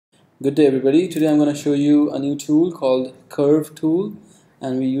Good day everybody. Today I'm going to show you a new tool called Curve tool,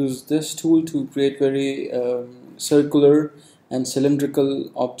 and we use this tool to create very circular and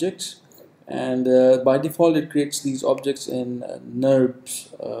cylindrical objects, and by default it creates these objects in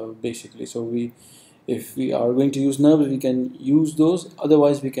NURBS basically. So if we are going to use NURBS, we can use those.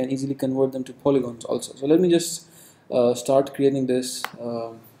 Otherwise we can easily convert them to polygons also. So let me just start creating this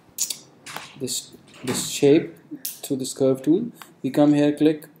this shape through this curve tool. We come here,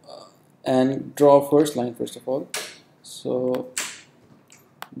 click and draw first line first of all. So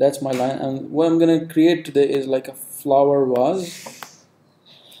that's my line, and what I'm gonna create today is like a flower vase.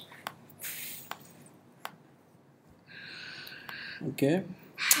 Okay,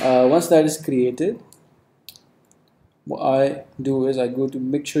 once that is created, what I do is I go to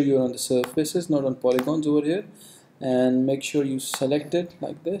make sure you're on the surfaces, not on polygons over here, and make sure you select it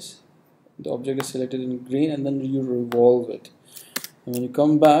like this. The object is selected in green, and then you revolve it, and when you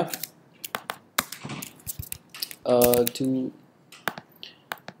come back to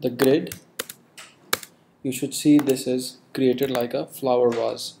the grid, you should see this is created like a flower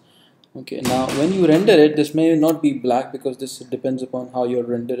vase. Okay, now when you render it, this may not be black because this depends upon how your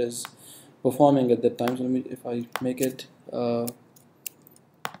render is performing at that time. So let me, if I make it the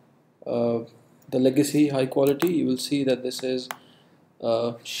legacy high quality, you will see that this is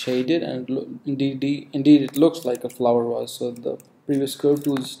shaded, and indeed it looks like a flower vase. So the previous curve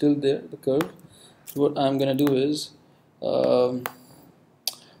tool is still there, the curve. So what I'm gonna do is I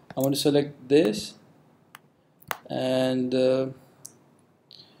want to select this, and this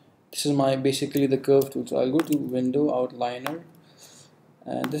is my basically the curve tool. So I'll go to window, outliner,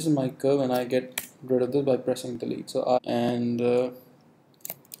 and this is my curve, and I get rid of this by pressing delete. So I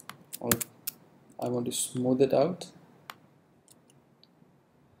want to smooth it out,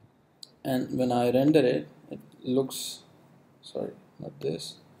 and when I render it, it looks, sorry, not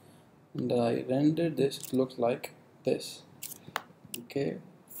this, and I render this, it looks like this. Okay,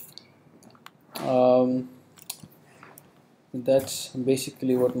 that's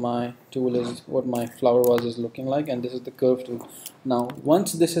basically what my tool is, what my flower vase is looking like, and this is the curve tool. Now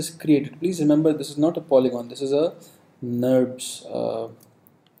once this is created, please remember this is not a polygon, this is a NURBS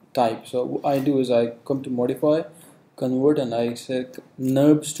type. So what I do is I come to modify, convert, and I set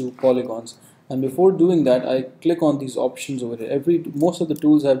NURBS to polygons, and before doing that I click on these options over here. Most of the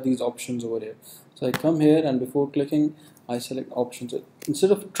tools have these options over here. So I come here, and before clicking I select options.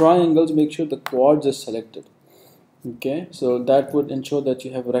 Instead of triangles, make sure the quads is selected. Okay, so that would ensure that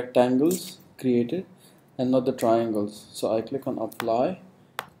you have rectangles created and not the triangles. So I click on apply,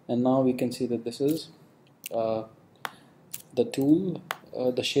 and now we can see that this is the tool,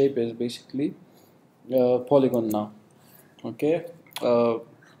 the shape is basically polygon now. Okay, so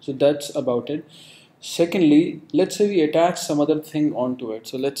that's about it. Secondly, let's say we attach some other thing onto it.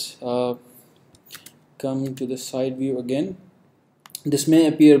 So let's come to the side view again. This may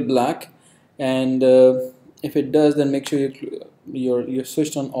appear black, and if it does, then make sure you're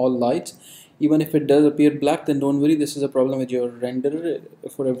switched on all lights. Even if it does appear black, then don't worry, this is a problem with your renderer.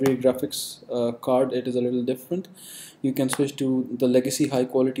 For every graphics card it is a little different. You can switch to the legacy high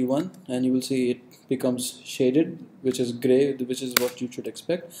quality one, and you will see it becomes shaded, which is gray, which is what you should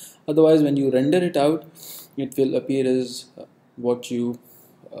expect. Otherwise, when you render it out, it will appear as what you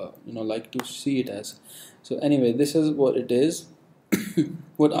like to see it as. So anyway, this is what it is.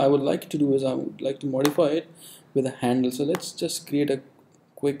 What I would like to do is I would like to modify it with a handle. So let's just create a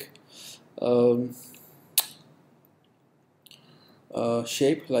quick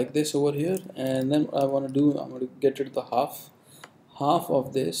shape like this over here, and then I'm going to get rid of the half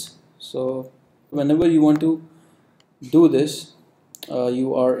of this. So whenever you want to do this,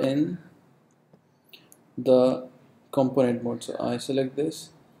 you are in the component mode. So I select this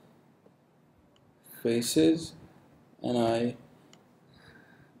faces, and I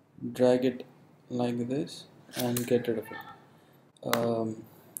drag it like this and get rid of it.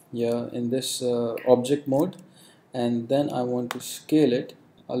 Yeah, in this object mode, and then I want to scale it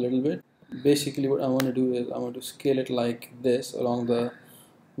a little bit. Basically what I want to do is I want to scale it like this along the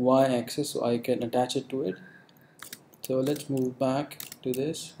y-axis so I can attach it to it. So let's move back to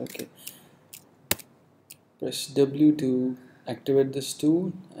this. Okay, press W to activate this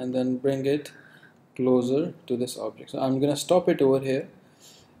tool, and then bring it closer to this object. So I'm gonna stop it over here,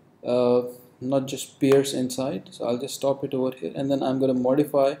 not just pierce inside. So I'll just stop it over here, and then I'm going to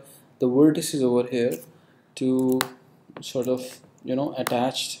modify the vertices over here to sort of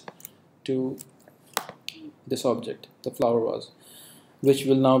attached to this object, the flower vase, which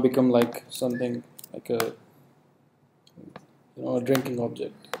will now become like something like a a drinking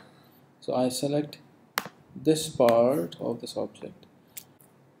object. So I select this part of this object,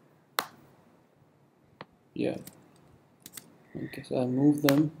 Yeah. Okay, so I move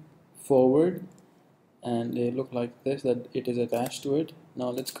them forward and they look like this, that it is attached to it. Now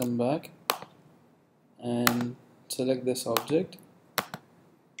let's come back and select this object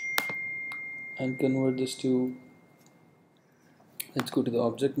and convert this to, let's go to the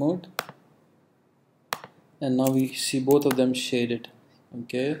object mode, and now we see both of them shaded.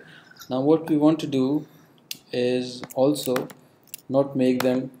 Okay, now what we want to do is also not make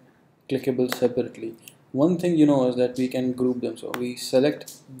them clickable separately. One thing you know is that we can group them, so we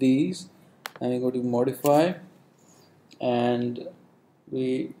select these and we go to modify, and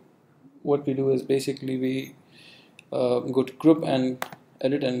we what we do is basically we go to group and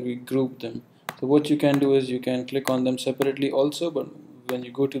edit and we group them. So what you can do is you can click on them separately also, but when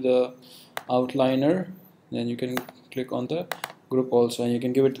you go to the outliner, then you can click on the group also, and you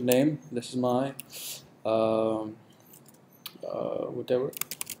can give it a name. This is my whatever,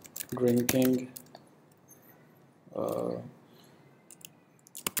 drinking uh,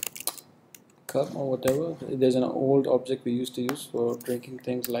 cup or whatever. There's an old object we used to use for drinking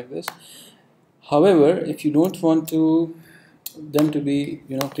things like this. However, if you don't want to them to be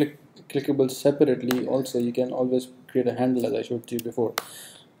clickable separately, also you can always create a handle as I showed you before.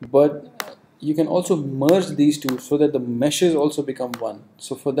 But you can also merge these two so that the meshes also become one.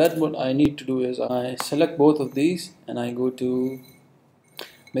 So for that, what I need to do is I select both of these and I go to,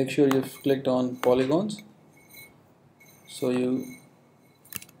 make sure you've clicked on polygons, so you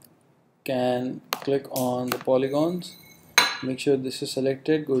can click on the polygons, make sure this is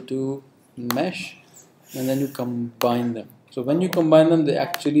selected, go to mesh, and then you combine them. So when you combine them, they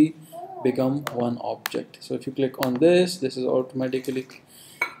actually become one object. So if you click on this, this is automatically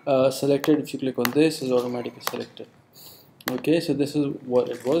selected. If you click on this, is automatically selected. Okay, so this is what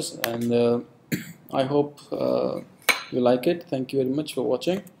it was, and I hope you like it. Thank you very much for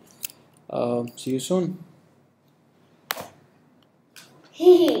watching. See you soon.